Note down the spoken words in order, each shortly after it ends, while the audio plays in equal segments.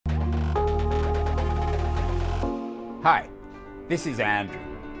Hi, this is Andrew,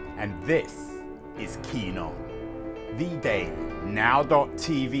 and this is Keen On, the daily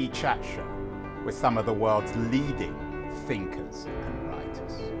Now.tv chat show with some of the world's leading thinkers and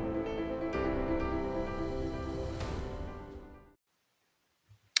writers.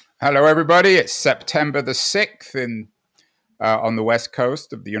 Hello, everybody. It's September the 6th on the west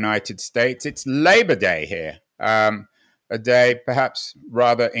coast of the United States. It's Labor Day here. A day perhaps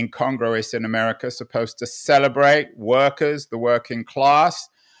rather incongruous in America, supposed to celebrate workers, the working class.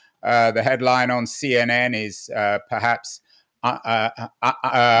 The headline on CNN is perhaps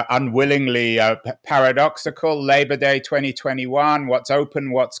unwillingly paradoxical. Labor Day 2021, what's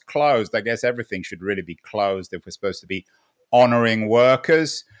open, what's closed? I guess everything should really be closed if we're supposed to be honoring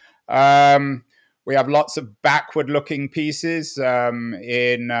workers. We have lots of backward-looking pieces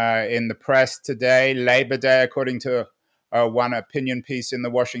in the press today. Labor Day, according to one opinion piece in the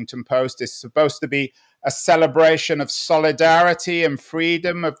Washington Post, is supposed to be a celebration of solidarity and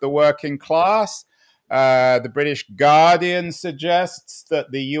freedom of the working class. The British Guardian suggests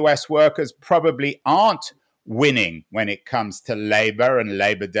that the US workers probably aren't winning when it comes to labor and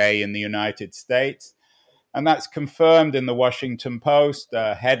Labor Day in the United States. And that's confirmed in the Washington Post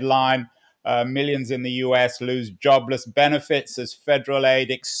headline. Millions in the US lose jobless benefits as federal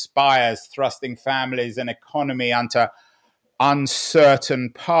aid expires, thrusting families and economy onto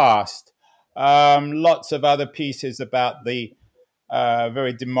uncertain past. Lots of other pieces about the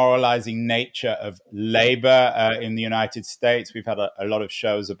very demoralizing nature of labor in the United States. We've had a lot of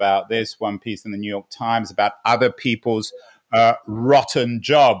shows about this. One piece in the New York Times about other people's rotten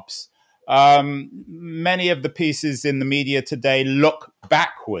jobs. Many of the pieces in the media today look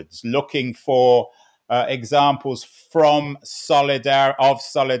backwards, looking for examples from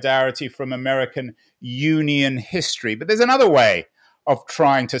solidarity from American Union history. But there's another way of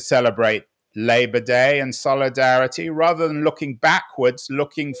trying to celebrate Labor Day and solidarity, rather than looking backwards,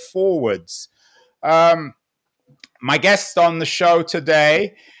 looking forwards. My guest on the show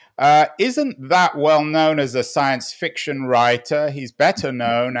today isn't that well known as a science fiction writer. He's better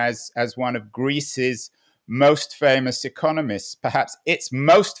known as one of Greece's most famous economists, perhaps its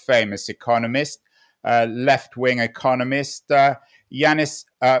most famous economist, left-wing economist, Yanis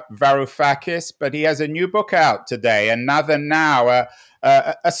Varoufakis. But he has a new book out today, Another Now,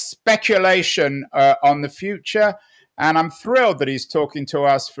 a speculation on the future. And I'm thrilled that he's talking to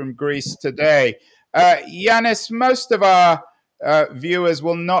us from Greece today. Yanis, most of our viewers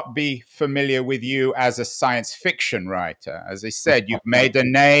will not be familiar with you as a science fiction writer. As I said, you've made a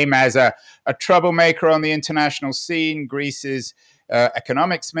name as a troublemaker on the international scene, Greece's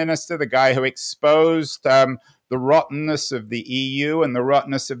economics minister, the guy who exposed the rottenness of the EU and the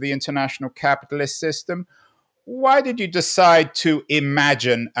rottenness of the international capitalist system. Why did you decide to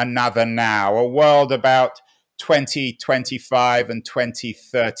imagine another now, a world about 2025 and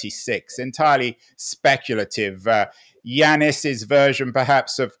 2036, entirely speculative? Yanis's version,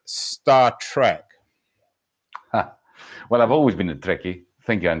 perhaps, of Star Trek. Well, I've always been a Trekkie.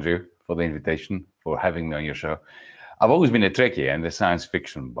 Thank you, Andrew, for the invitation, for having me on your show. I've always been a Trekkie and a science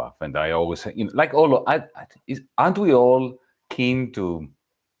fiction buff, and I always, like aren't we all keen to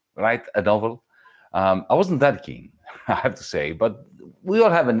write a novel? I wasn't that keen, I have to say, but we all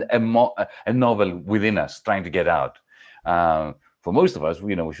have a novel within us trying to get out. For most of us,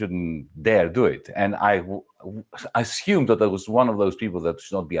 we shouldn't dare do it. And I assumed that I was one of those people that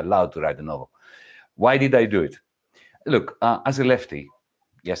should not be allowed to write a novel. Why did I do it? Look, as a lefty,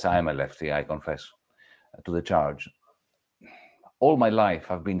 yes, I am a lefty, I confess to the charge. All my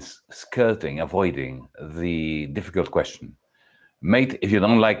life, I've been avoiding the difficult question. Mate, if you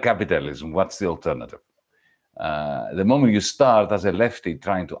don't like capitalism, what's the alternative? The moment you start as a lefty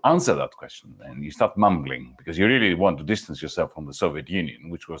trying to answer that question, and you start mumbling because you really want to distance yourself from the Soviet Union,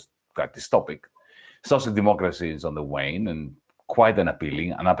 which was quite dystopic. Social democracy is on the wane and quite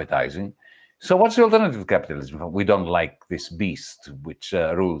unappealing, unappetizing. So what's the alternative to capitalism? We don't like this beast which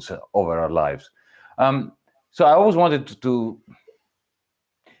rules over our lives. So I always wanted to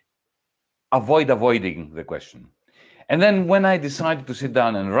avoiding the question. And then when I decided to sit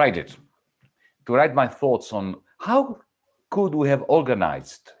down and write it, to write my thoughts on how could we have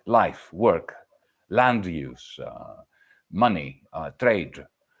organized life, work, land use, money, trade,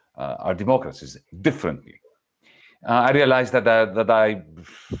 our democracies differently, I realized that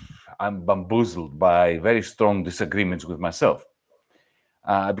I'm bamboozled by very strong disagreements with myself.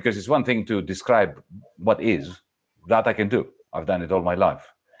 Because it's one thing to describe what is, that I can do. I've done it all my life.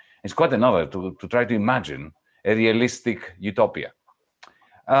 It's quite another to try to imagine a realistic utopia.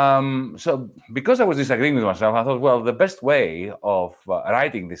 So because I was disagreeing with myself, I thought, well, the best way of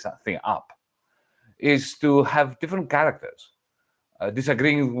writing this thing up is to have different characters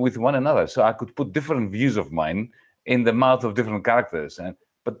disagreeing with one another. So I could put different views of mine in the mouth of different characters.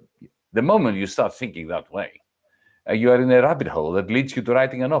 But the moment you start thinking that way, you are in a rabbit hole that leads you to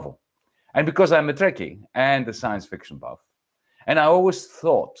writing a novel. And because I'm a Trekkie and a science fiction buff, and I always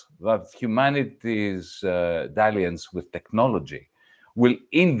thought that humanity's dalliance with technology will,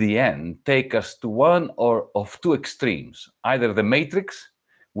 in the end, take us to one or of two extremes, either the Matrix,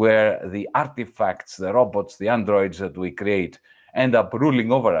 where the artifacts, the robots, the androids that we create end up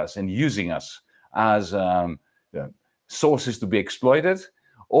ruling over us and using us as sources to be exploited,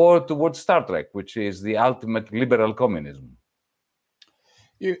 or towards Star Trek, which is the ultimate liberal communism.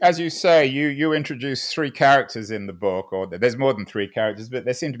 As you say, you introduce three characters in the book, or there's more than three characters, but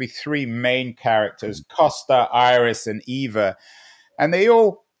there seem to be three main characters, Costa, Iris, and Eva. And they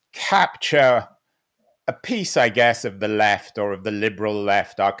all capture a piece, I guess, of the left or of the liberal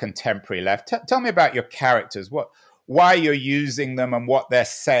left, our contemporary left. Tell me about your characters, why you're using them and what they're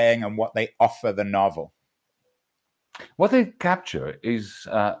saying and what they offer the novel. What they capture is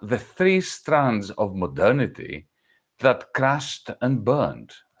the three strands of modernity that crashed and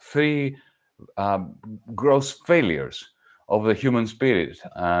burned, three gross failures of the human spirit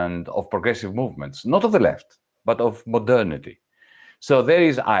and of progressive movements, not of the left, but of modernity. So there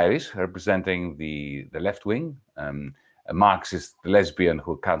is Iris, representing the left wing, a Marxist lesbian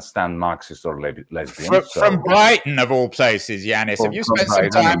who can't stand Marxist or lesbians. From Brighton, of all places, Yanis. Have you spent some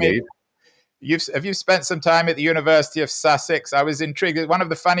time Have you spent some time at the University of Sussex? I was intrigued. One of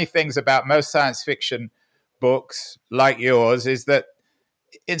the funny things about most science fiction books like yours is that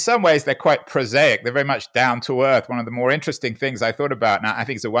in some ways they're quite prosaic. They're very much down to earth. One of the more interesting things I thought about, now I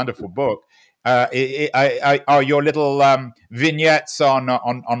think it's a wonderful book, are your little vignettes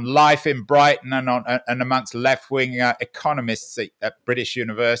on life in Brighton and amongst left-wing economists at British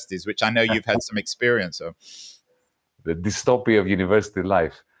universities, which I know you've had some experience of. The dystopia of university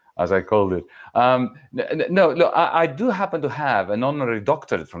life, as I called it. No, look, I do happen to have an honorary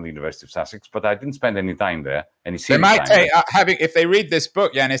doctorate from the University of Sussex, but I didn't spend any time there. They might take if they read this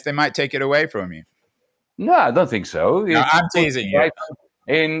book, Yanis, they might take it away from you. No, I don't think so. No, I'm teasing you.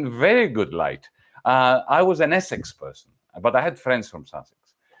 In very good light. I was an Essex person, but I had friends from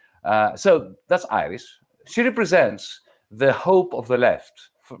Sussex. So that's Iris. She represents the hope of the left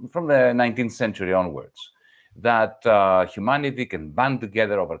from the 19th century onwards, that humanity can band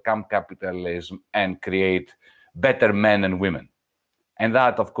together, overcome capitalism, and create better men and women. And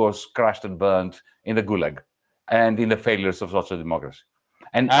that, of course, crashed and burned in the Gulag and in the failures of social democracy.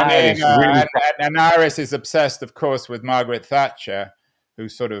 And Iris is obsessed, of course, with Margaret Thatcher, who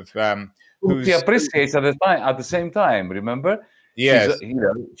sort of who she appreciates at the same time. Remember? Yes.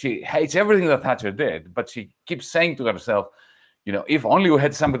 She hates everything that Thatcher did, but she keeps saying to herself, if only we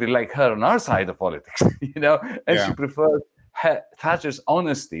had somebody like her on our side of politics, and she prefers Thatcher's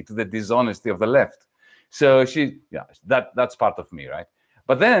honesty to the dishonesty of the left. So that's part of me, right?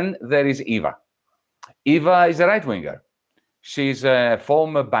 But then there is Eva. Eva is a right-winger. She's a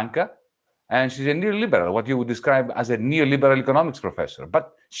former banker, and she's a neoliberal, what you would describe as a neoliberal economics professor.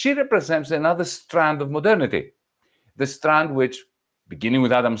 But she represents another strand of modernity, the strand which, beginning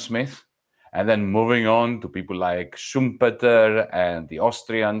with Adam Smith, and then moving on to people like Schumpeter and the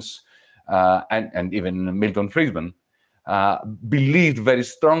Austrians, and even Milton Friedman, believed very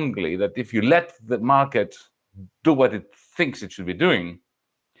strongly that if you let the market do what it thinks it should be doing,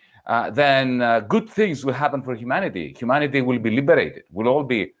 then good things will happen for humanity. Humanity will be liberated. We'll all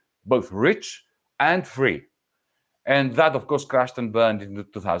be both rich and free. And that, of course, crashed and burned in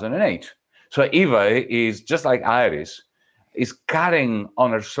 2008. So Eva is, just like Iris, is carrying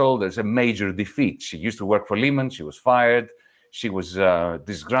on her shoulders a major defeat. She used to work for Lehman. She was fired. She was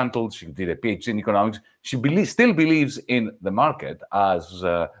disgruntled. She did a PhD in economics. She still believes in the market as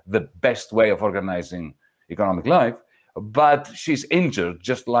the best way of organizing economic life, but she's injured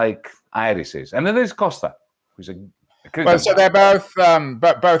just like Iris is. And then there's Costa, who's a well, so they're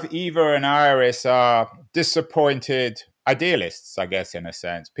both Eva and Iris are disappointed idealists, I guess, in a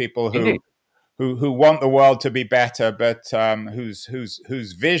sense. People who want the world to be better, but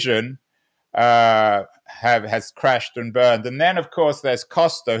whose vision has crashed and burned. And then, of course, there's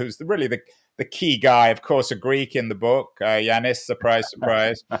Costa, who's really the key guy. Of course, a Greek in the book. Yanis, surprise,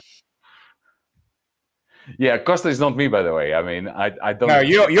 surprise. Yeah, Costa is not me, by the way. I mean, I don't. No,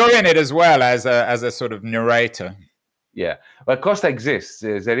 you're in it as well as a sort of narrator. Yeah, but Costa exists.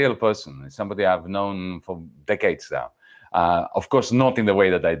 Is a real person. It's somebody I've known for decades now. Of course, not in the way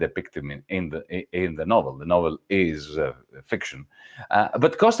that I depict him in the novel. The novel is fiction,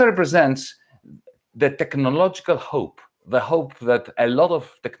 but Costa represents the technological hope the hope that a lot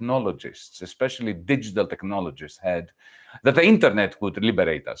of technologists, especially digital technologists, had, that the internet would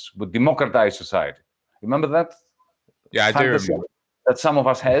liberate us, would democratize society. Remember that? Yeah, I do remember. That some of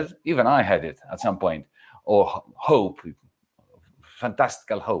us had, even I had it at some point, or hope,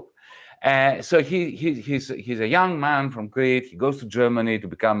 fantastical hope. So he's a young man from Crete. He goes to Germany to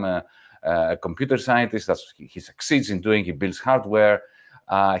become a computer scientist. That's he succeeds in doing. He builds hardware.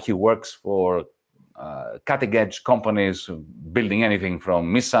 He works for cutting-edge companies, building anything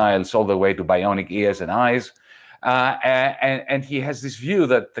from missiles all the way to bionic ears and eyes. And he has this view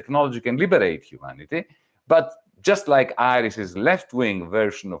that technology can liberate humanity. But just like Iris's left-wing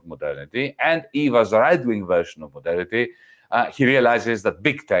version of modernity and Eva's right-wing version of modernity, he realizes that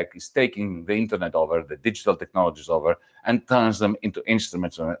big tech is taking the internet over, the digital technologies over, and turns them into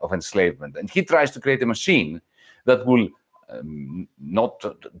instruments of enslavement. And he tries to create a machine that will not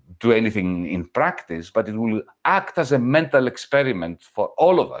do anything in practice, but it will act as a mental experiment for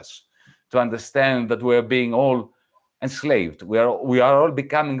all of us to understand that we're being all enslaved. We are all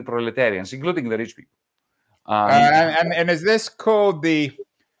becoming proletarians, including the rich people. And is this called the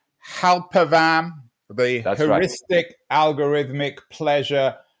Halpavam, the heuristic algorithmic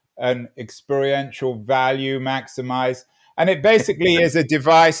pleasure and experiential value maximize? And it basically is a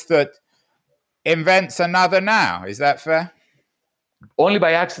device that invents another now. Is that fair? Only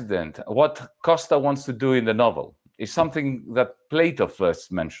by accident. What Costa wants to do in the novel is something that Plato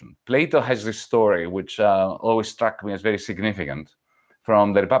first mentioned. Plato has this story which always struck me as very significant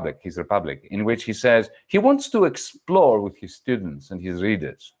from the Republic, his Republic, in which he says he wants to explore with his students and his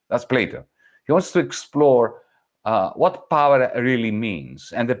readers. That's Plato. He wants to explore what power really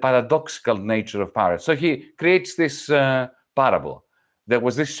means and the paradoxical nature of power. So he creates this parable. There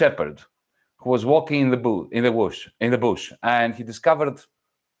was this shepherd who was walking in the bush, and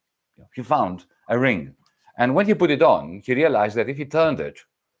he found a ring. And when he put it on, he realized that if he turned it,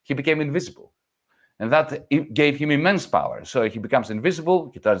 he became invisible. And that gave him immense power. So he becomes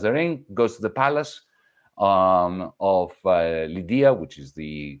invisible, he turns the ring, goes to the palace of Lydia, which is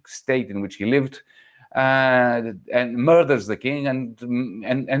the state in which he lived, and murders the king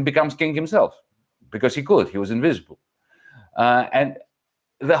and becomes king himself because he could. He was invisible. And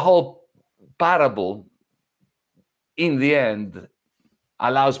the whole parable, in the end,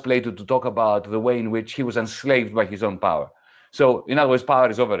 allows Plato to talk about the way in which he was enslaved by his own power. So, in other words, power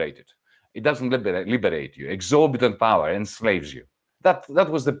is overrated. It doesn't liberate you. Exorbitant power enslaves you. That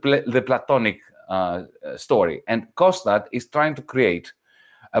was the Platonic story. And Kostat is trying to create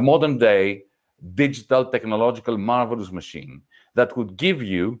a modern-day digital technological marvelous machine that would give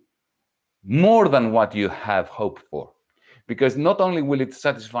you more than what you have hoped for. Because not only will it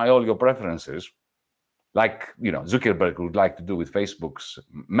satisfy all your preferences, like Zuckerberg would like to do with Facebook's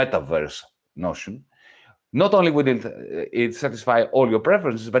metaverse notion, not only will it satisfy all your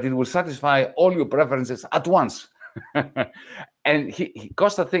preferences, but it will satisfy all your preferences at once. And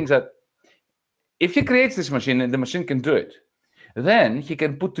Costa thinks that if he creates this machine and the machine can do it, then he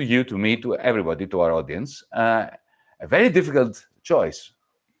can put to you, to me, to everybody, to our audience, a very difficult choice.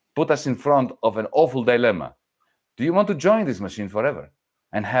 Put us in front of an awful dilemma. Do you want to join this machine forever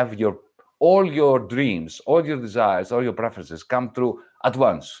and have all your dreams, all your desires, all your preferences come true at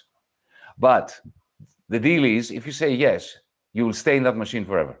once? But the deal is, if you say yes, you will stay in that machine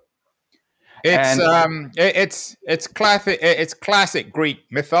forever. It's classic Greek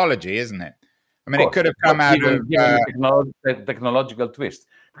mythology, isn't it? I mean, it could have come out of technological twist.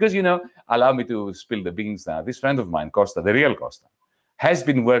 Because allow me to spill the beans now. This friend of mine, Costa, the real Costa, has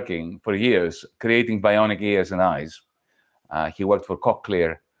been working for years creating bionic ears and eyes. He worked for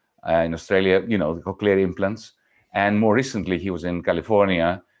Cochlear in Australia, the cochlear implants, and more recently he was in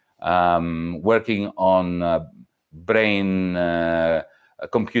California. Working on brain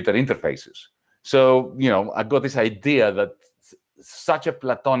computer interfaces. So, I got this idea that such a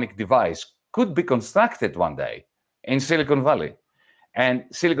Platonic device could be constructed one day in Silicon Valley. And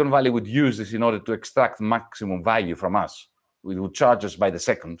Silicon Valley would use this in order to extract maximum value from us. It would charge us by the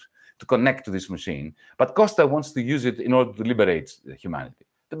second to connect to this machine. But Costa wants to use it in order to liberate humanity.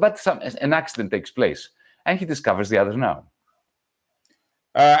 But an accident takes place, and he discovers the other now.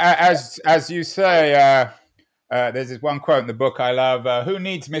 As you say, there's this one quote in the book I love: "Who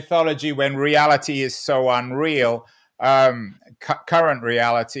needs mythology when reality is so unreal?" Current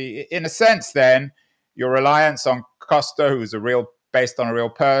reality, in a sense, then your reliance on Costa, who's based on a real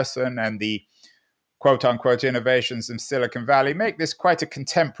person, and the quote-unquote innovations in Silicon Valley make this quite a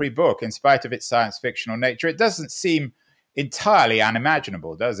contemporary book, in spite of its science fictional nature. It doesn't seem entirely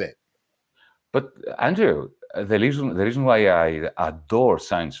unimaginable, does it? But Andrew, the reason why I adore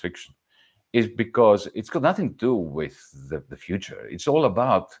science fiction is because it's got nothing to do with the future. It's all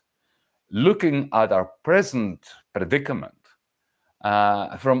about looking at our present predicament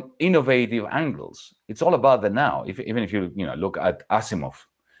from innovative angles. It's all about the now. Even if you look at Asimov,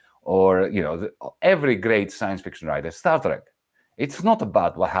 or every great science fiction writer, Star Trek, it's not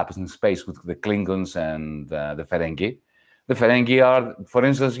about what happens in space with the Klingons and the Ferengi. The Ferengi are, for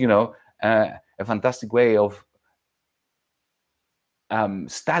instance, a fantastic way of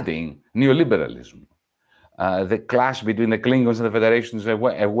studying neoliberalism. The clash between the Klingons and the Federation is a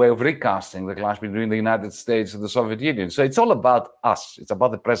way of recasting the clash between the United States and the Soviet Union. So it's all about us. It's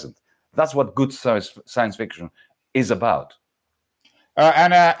about the present. That's what good science fiction is about.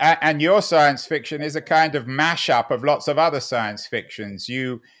 And your science fiction is a kind of mashup of lots of other science fictions.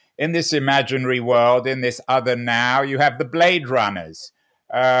 You, in this imaginary world, in this other now, you have the Blade Runners.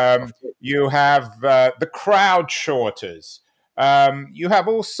 You have the Crowd Shorters. You have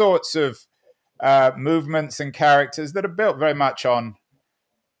all sorts of movements and characters that are built very much on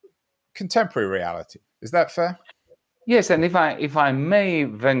contemporary reality. Is that fair? Yes, and if I may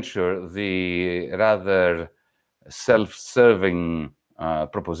venture the rather self-serving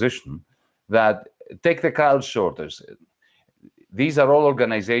proposition that take the Crowd Shorters. These are all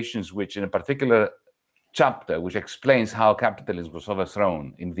organizations which, in a particular chapter, which explains how capitalism was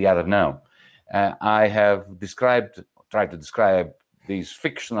overthrown in The Other Now, I have tried to describe these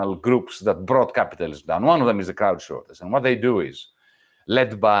fictional groups that brought capitalism down. One of them is the Crowd Shorters, and what they do is,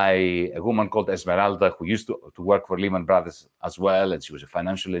 led by a woman called Esmeralda, who used to work for Lehman Brothers as well, and she was a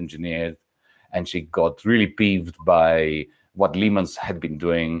financial engineer, and she got really peeved by what Lehman's had been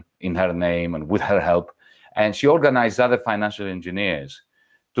doing in her name and with her help. And she organized other financial engineers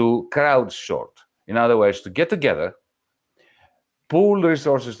to crowd short. In other words, to get together, pool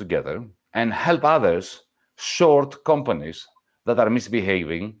resources together, and help others short companies that are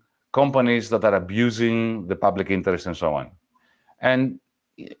misbehaving, companies that are abusing the public interest, and so on. And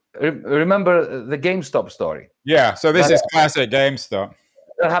remember the GameStop story? Yeah, so this is classic GameStop.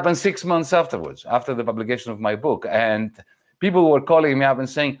 That happened 6 months afterwards, after the publication of my book. And people were calling me up and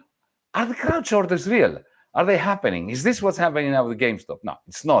saying, are the crowd shorters real? Are they happening? Is this what's happening now with GameStop? No,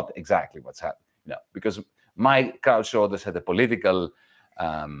 it's not exactly what's happening. No, because my crowd shorters had a political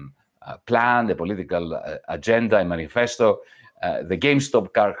plan, a political agenda and manifesto. The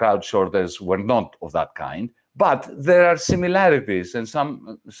GameStop crowd shorters were not of that kind, but there are similarities, and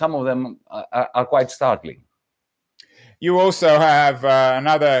some of them are quite startling. You also have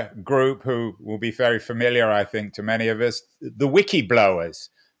another group who will be very familiar, I think, to many of us, the Wikiblowers.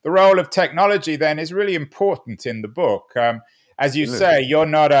 The role of technology then is really important in the book. As you say, you're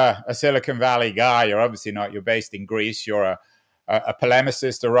not a Silicon Valley guy. You're obviously not. You're based in Greece. You're a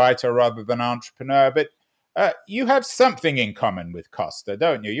polemicist, a writer rather than entrepreneur. But you have something in common with Costa,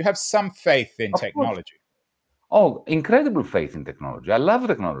 don't you? You have some faith in technology. Oh, incredible faith in technology. I love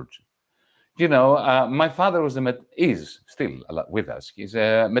technology. You know, my father is still with us. He's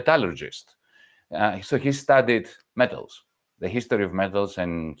a metallurgist. So he studied metals, the history of metals,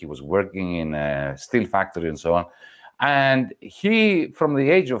 and he was working in a steel factory and so on. And he, from the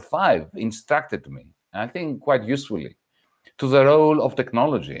age of 5, instructed me, I think quite usefully, to the role of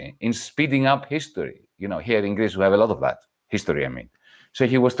technology in speeding up history. You know, here in Greece, we have a lot of that, history, I mean. So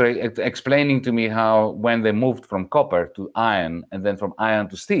he was explaining to me how when they moved from copper to iron and then from iron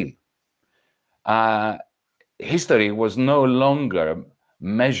to steel, history was no longer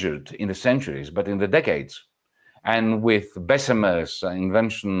measured in the centuries, but in the decades. And with Bessemer's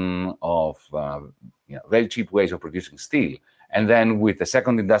invention of very cheap ways of producing steel, and then with the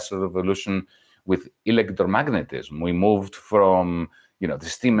second industrial revolution, with electromagnetism, we moved from the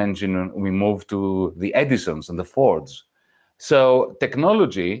steam engine, we moved to the Edisons and the Fords. So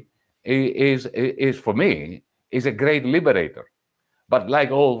technology is for me, is a great liberator. But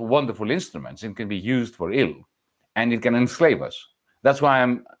like all wonderful instruments, it can be used for ill, and it can enslave us. That's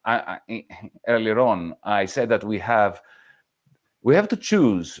why earlier on, I said that we have to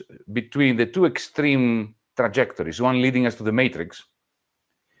choose between the two extreme trajectories, one leading us to the Matrix,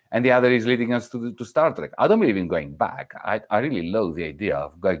 and the other is leading us to Star Trek. I don't believe in going back. I really loathe the idea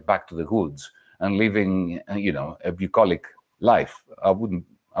of going back to the woods and living, a bucolic life. I wouldn't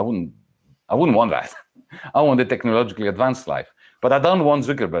want that. I want a technologically advanced life. But I don't want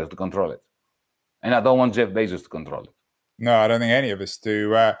Zuckerberg to control it. And I don't want Jeff Bezos to control it. No, I don't think any of us do.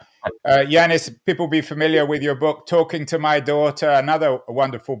 Yanis, people be familiar with your book, Talking to My Daughter, another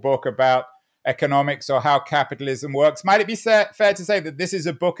wonderful book about economics or how capitalism works. Might it be fair to say that this is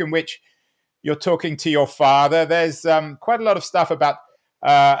a book in which you're talking to your father? There's quite a lot of stuff about,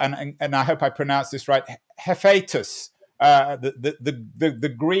 and I hope I pronounce this right, Hephaestus,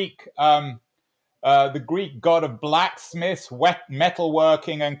 the Greek. The Greek god of blacksmiths,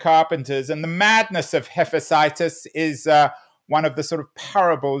 metalworking, and carpenters, and the madness of Hephaestus is one of the sort of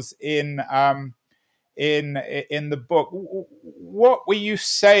parables in the book. What were you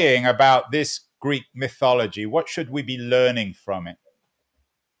saying about this Greek mythology? What should we be learning from it?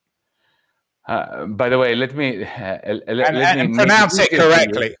 By the way, let me pronounce it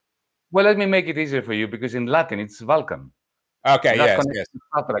correctly. Well, let me make it easier for you, because in Latin it's Vulcan. Okay, that yes.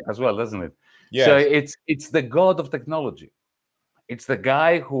 Star Trek as well, doesn't it? Yes. So it's the god of technology. It's the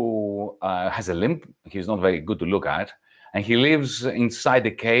guy who has a limp. He's not very good to look at, and he lives inside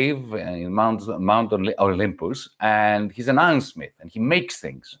a cave in Mount Olympus, and he's an ironsmith, and he makes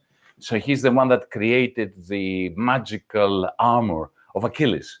things. So he's the one that created the magical armor of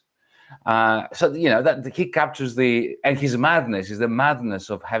Achilles. So that he captures and his madness is the madness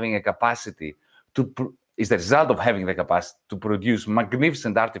of having a capacity is the result of having the capacity to produce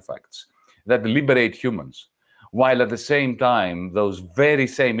magnificent artifacts that liberate humans, while at the same time those very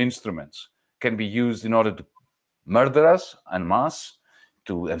same instruments can be used in order to murder us en masse,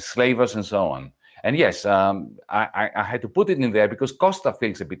 to enslave us, and so on. And yes, I had to put it in there because Costa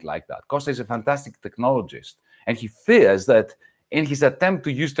feels a bit like that. Costa is a fantastic technologist, and he fears that in his attempt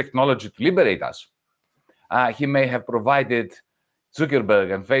to use technology to liberate us, he may have provided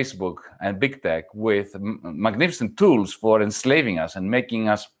Zuckerberg and Facebook and big tech with magnificent tools for enslaving us and making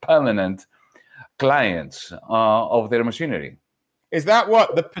us permanent clients of their machinery. Is that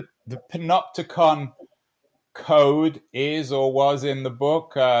what the Panopticon code is or was in the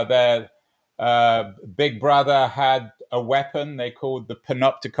book? Their Big Brother had a weapon they called the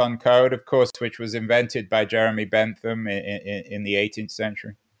Panopticon code, of course, which was invented by Jeremy Bentham in the 18th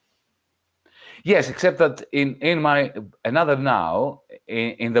century. Yes, except that in my another now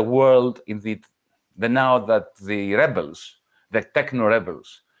in the world, in the now that the rebels, the techno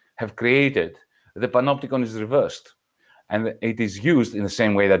rebels, have created, the Panopticon is reversed, and it is used in the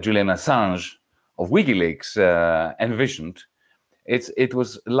same way that Julian Assange of WikiLeaks envisioned. It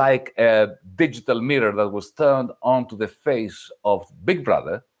was like a digital mirror that was turned onto the face of Big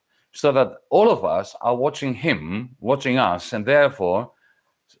Brother, so that all of us are watching him, watching us, and therefore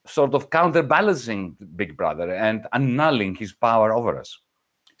sort of counterbalancing Big Brother and annulling his power over us.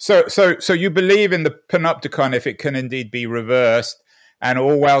 So you believe in the Panopticon if it can indeed be reversed, and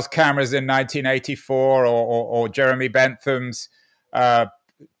Orwell's cameras in 1984 or Jeremy Bentham's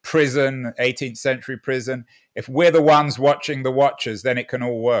prison, 18th century prison, if we're the ones watching the watchers, then it can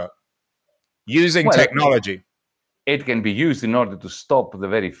all work using technology. It can be used in order to stop the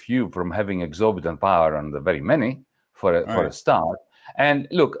very few from having exorbitant power on the very many for a start. And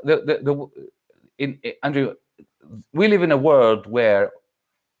look, Andrew, we live in a world where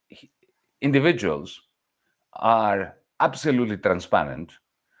individuals are absolutely transparent.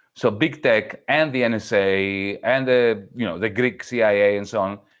 So big tech and the NSA and the Greek CIA and so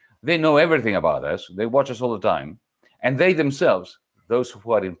on, they know everything about us. They watch us all the time, and they themselves, those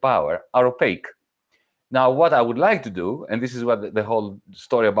who are in power, are opaque. Now, what I would like to do, and this is what the whole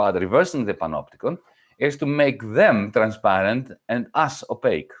story about reversing the Panopticon, is to make them transparent and us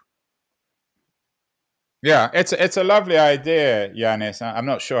opaque. Yeah, it's a lovely idea, Yanis. I'm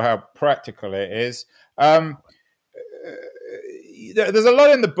not sure how practical it is. There's a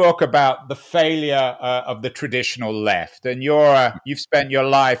lot in the book about the failure of the traditional left, and you've spent your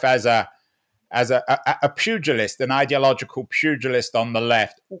life as a pugilist, an ideological pugilist on the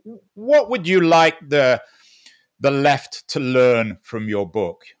left. What would you like the left to learn from your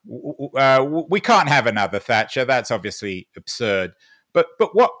book? We can't have another Thatcher. That's obviously absurd. But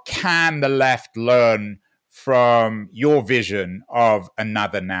what can the left learn from your vision of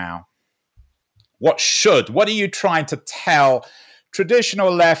another now? What are you trying to tell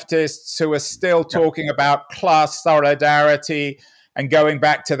traditional leftists who are still talking about class solidarity and going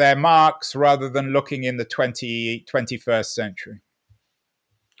back to their Marx rather than looking in the 21st century?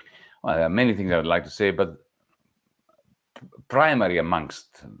 Well, there are many things I would like to say, but primary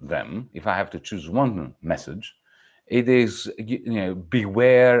amongst them, if I have to choose one message, it is,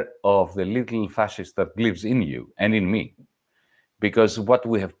 beware of the little fascist that lives in you and in me. Because what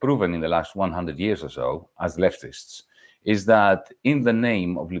we have proven in the last 100 years or so as leftists is that in the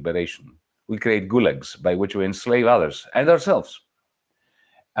name of liberation, we create gulags by which we enslave others and ourselves.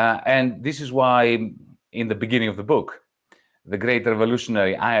 And this is why in the beginning of the book, the great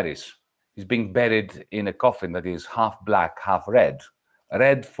revolutionary Iris is being buried in a coffin that is half black, half red.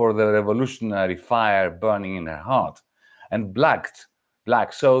 Red for the revolutionary fire burning in her heart, and black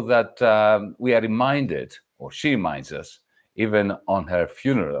so that we are reminded, or she reminds us, even on her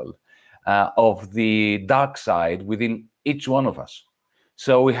funeral, of the dark side within each one of us.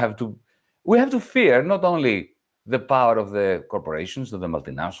 So we have to fear not only the power of the corporations, of the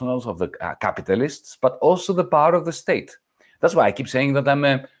multinationals, of the capitalists, but also the power of the state. That's why I keep saying that I'm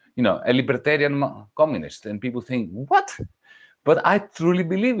a libertarian communist, and people think, what? But I truly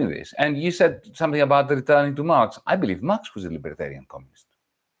believe in this. And you said something about returning to Marx. I believe Marx was a libertarian communist.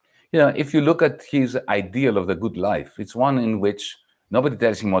 If you look at his ideal of the good life, it's one in which nobody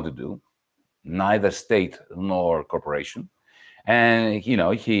tells him what to do, neither state nor corporation. And,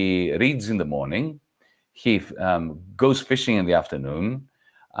 he reads in the morning, he goes fishing in the afternoon,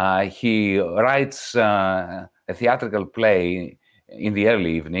 he writes a theatrical play in the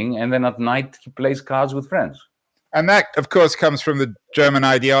early evening, and then at night he plays cards with friends. And that, of course, comes from the German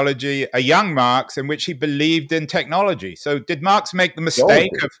ideology, a young Marx, in which he believed in technology. So did Marx make the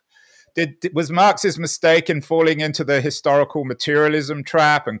mistake was Marx's mistake in falling into the historical materialism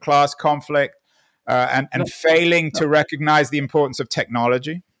trap and class conflict and failing to recognize the importance of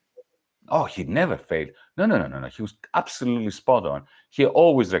technology? Oh, he never failed. No. He was absolutely spot on. He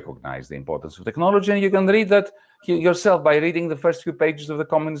always recognized the importance of technology, and you can read that yourself by reading the first few pages of the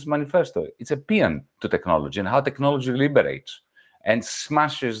Communist Manifesto. It's a paean to technology and how technology liberates and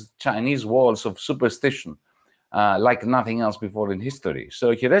smashes Chinese walls of superstition like nothing else before in history.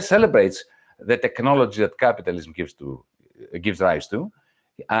 So he celebrates the technology that capitalism gives rise to.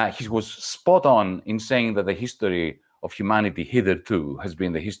 He was spot on in saying that the history of humanity hitherto has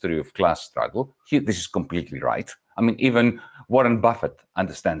been the history of class struggle. This is completely right. I mean, even Warren Buffett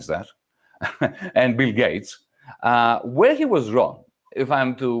understands that, and Bill Gates. Where he was wrong, if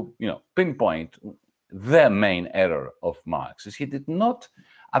I'm to pinpoint the main error of Marx, is he did not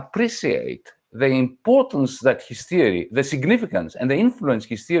appreciate the importance that his theory, the significance and the influence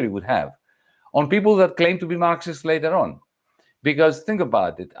his theory would have on people that claim to be Marxists later on. Because think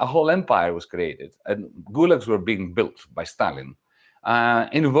about it, a whole empire was created, and gulags were being built by Stalin,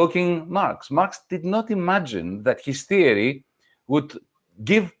 invoking Marx. Marx did not imagine that his theory would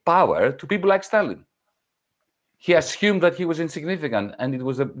give power to people like Stalin. He assumed that he was insignificant, and it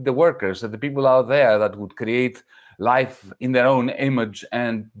was the workers and the people out there that would create life in their own image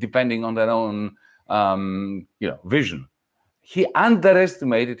and depending on their own vision. He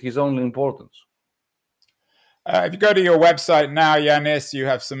underestimated his own importance. If you go to your website now, Yanis, you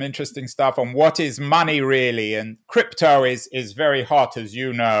have some interesting stuff on what is money really. And crypto is very hot, as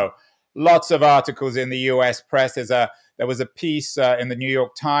you know. Lots of articles in the US press. There was a piece in the New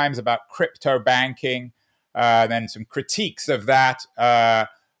York Times about crypto banking, then some critiques of that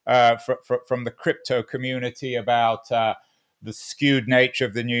from the crypto community about the skewed nature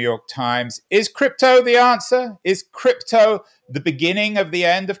of the New York Times. Is crypto the answer? Is crypto the beginning of the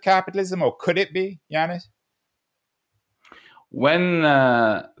end of capitalism, or could it be, Yanis? When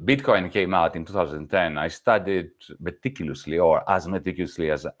Bitcoin came out in 2010, I studied meticulously, or as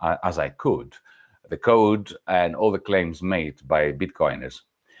meticulously as I could, the code and all the claims made by Bitcoiners,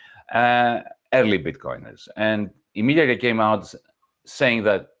 early Bitcoiners. And immediately came out saying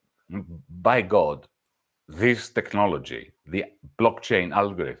that, by God, this technology, the blockchain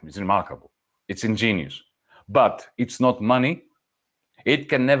algorithm, is remarkable. It's ingenious, but it's not money. It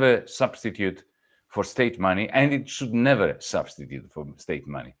can never substitute for state money, and it should never substitute for state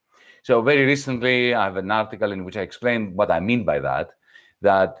money. So very recently, I have an article in which I explain what I mean by that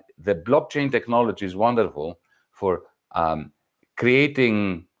the blockchain technology is wonderful for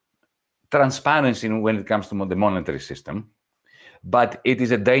creating transparency when it comes to the monetary system, but it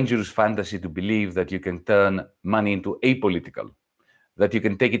is a dangerous fantasy to believe that you can turn money into apolitical, that you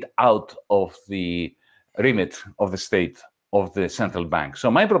can take it out of the remit of the state, of the central bank.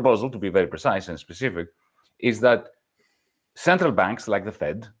 So my proposal, to be very precise and specific, is that central banks like the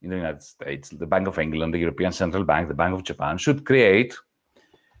Fed in the United States, the Bank of England, the European Central Bank, the Bank of Japan, should create,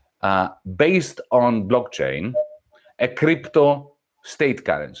 based on blockchain, a crypto state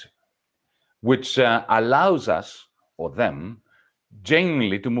currency, which allows us, or them,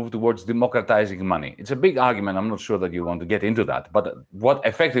 genuinely to move towards democratizing money. It's a big argument. I'm not sure that you want to get into that. But what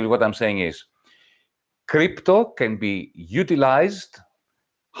I'm saying is, crypto can be utilized,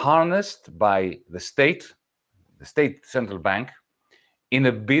 harnessed by the state central bank, in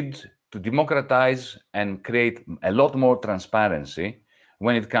a bid to democratize and create a lot more transparency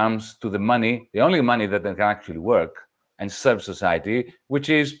when it comes to the money, the only money that can actually work and serve society, which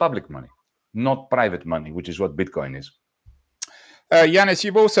is public money, not private money, which is what Bitcoin is. Yanis,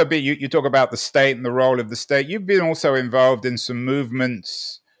 you've also been, you talk about the state and the role of the state. You've been also involved in some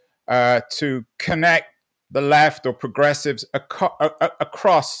movements to connect the left or progressives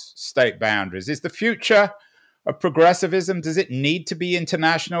across state boundaries. Is the future of progressivism? Does it need to be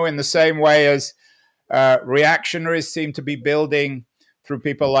international in the same way as reactionaries seem to be building through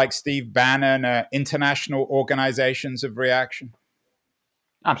people like Steve Bannon, international organizations of reaction?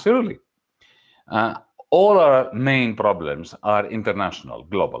 Absolutely. All our main problems are international,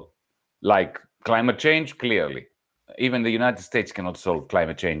 global, like climate change, clearly. Even the United States cannot solve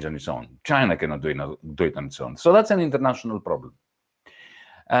climate change on its own. China cannot do it on its own. So that's an international problem.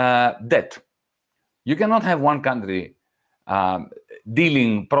 Debt. You cannot have one country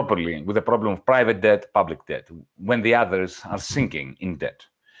dealing properly with the problem of private debt, public debt, when the others are sinking in debt.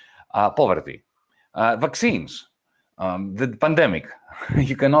 Poverty. Vaccines. The pandemic.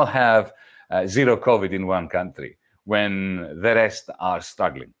 You cannot have zero COVID in one country when the rest are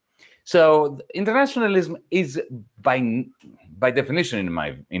struggling. So internationalism is, by definition,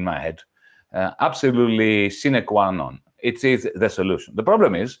 in my head, absolutely sine qua non. It is the solution. The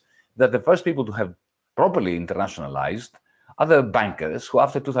problem is that the first people to have properly internationalized are the bankers who,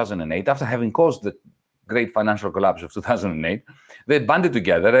 after 2008, after having caused the great financial collapse of 2008, they banded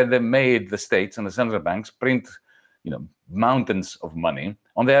together and they made the states and the central banks print, mountains of money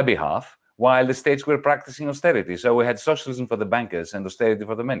on their behalf, while the states were practicing austerity. So we had socialism for the bankers and austerity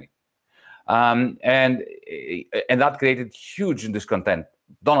for the many. And that created huge discontent.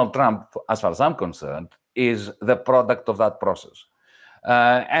 Donald Trump, as far as I'm concerned, is the product of that process.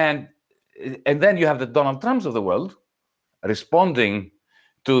 And then you have the Donald Trumps of the world responding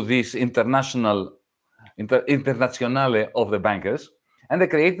to this internationale of the bankers, and they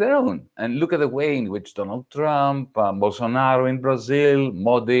create their own. And look at the way in which Donald Trump, Bolsonaro in Brazil,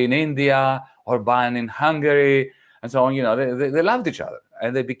 Modi in India, Orban in Hungary, and so on, they loved each other.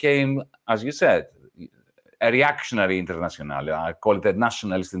 And they became, as you said, a reactionary international. I call it a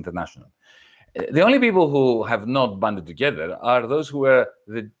nationalist international. The only people who have not banded together are those who were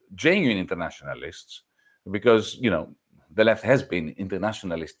the genuine internationalists, because, the left has been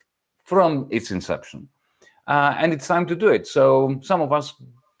internationalist from its inception. And it's time to do it. So some of us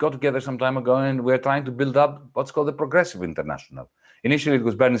got together some time ago and we're trying to build up what's called the Progressive International. Initially, it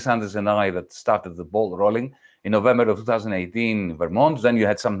was Bernie Sanders and I that started the ball rolling in November of 2018 in Vermont. Then you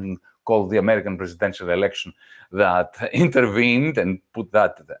had something called the American presidential election that intervened and put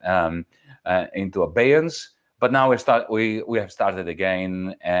that into abeyance. But now we have started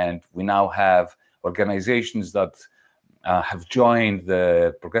again, and we now have organizations that have joined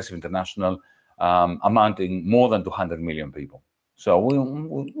the Progressive International, amounting more than 200 million people. So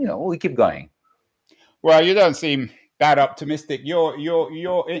we keep going. Well, you don't seem that optimistic. You're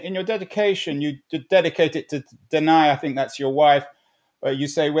in your dedication. You dedicate it to Danai. I think that's your wife. You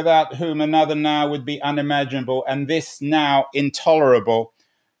say, without whom another now would be unimaginable, and this now intolerable.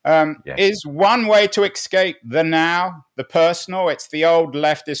 Yes. Is one way to escape the now, the personal. It's the old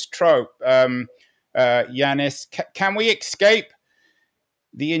leftist trope. Yanis, can we escape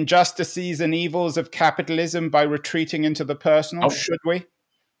the injustices and evils of capitalism by retreating into the personal? Should we?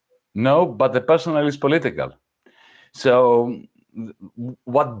 No, but the personal is political. So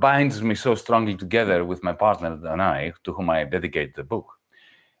what binds me so strongly together with my partner and I, to whom I dedicate the book,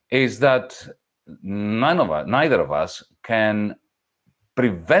 is that neither of us can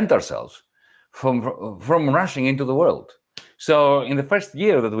prevent ourselves from rushing into the world. So in the first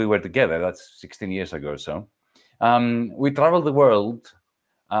year that we were together, that's 16 years ago or so, we traveled the world.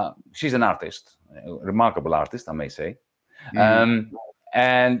 She's an artist, a remarkable artist, I may say. Mm-hmm.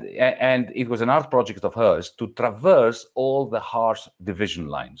 And it was an art project of hers to traverse all the harsh division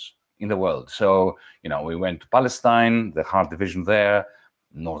lines in the world. So, we went to Palestine, the hard division there,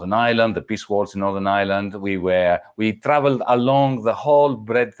 Northern Ireland, the peace walls in Northern Ireland. We traveled along the whole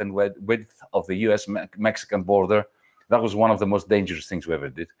breadth and width of the US-Mexican border. That was one of the most dangerous things we ever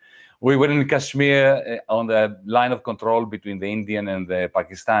did. We were in Kashmir, on the line of control between the Indian and the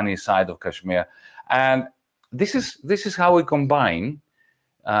Pakistani side of Kashmir. And this is how we combine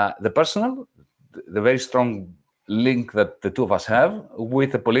the personal, the very strong link that the two of us have,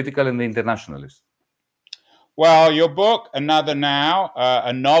 with the political and the internationalist. Well, your book, Another Now,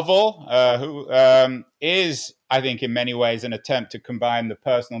 a novel, is, I think, in many ways an attempt to combine the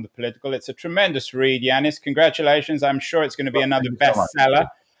personal and the political. It's a tremendous read, Yanis. Congratulations. I'm sure it's going to be another bestseller.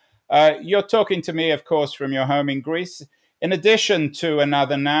 You're talking to me, of course, from your home in Greece. In addition to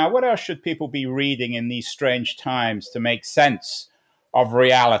Another Now, what else should people be reading in these strange times to make sense of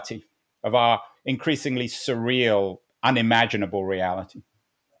reality, of our increasingly surreal, unimaginable reality?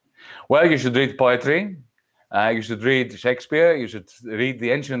 Well, you should read poetry. You should read Shakespeare. You should read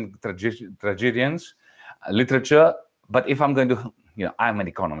the ancient tragedians, literature. But if I'm going to, I'm an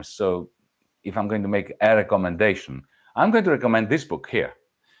economist, so if I'm going to make a recommendation, I'm going to recommend this book here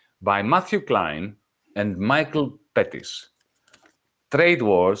by Matthew Klein, and Michael Pettis. Trade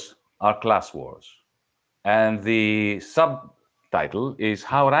wars are class wars. And the subtitle is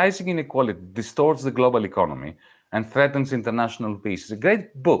How Rising Inequality Distorts the Global Economy and Threatens International Peace. It's a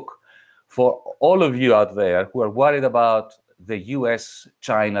great book for all of you out there who are worried about the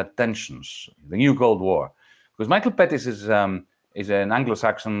US-China tensions, the new Cold War. Because Michael Pettis is an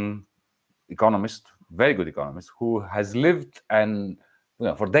Anglo-Saxon economist, very good economist, who has lived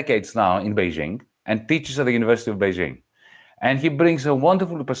for decades now in Beijing and teaches at the University of Beijing. And he brings a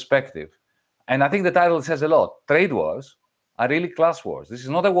wonderful perspective. And I think the title says a lot. Trade wars are really class wars. This is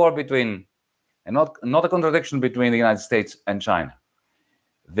not a war between, and not a contradiction between the United States and China.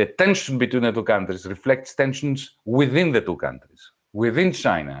 The tension between the two countries reflects tensions within the two countries, within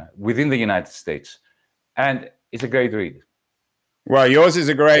China, within the United States. And it's a great read. Well, yours is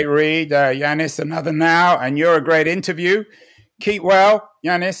a great read, Yanis Another Now, and you're a great interview. Keep well,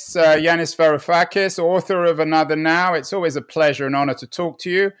 Yanis Varoufakis, author of Another Now. It's always a pleasure and honor to talk to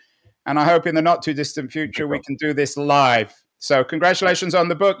you. And I hope in the not too distant future we can do this live. So congratulations on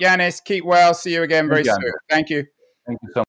the book, Yanis. Keep well. See you again very soon. Thank you. Thank you so much.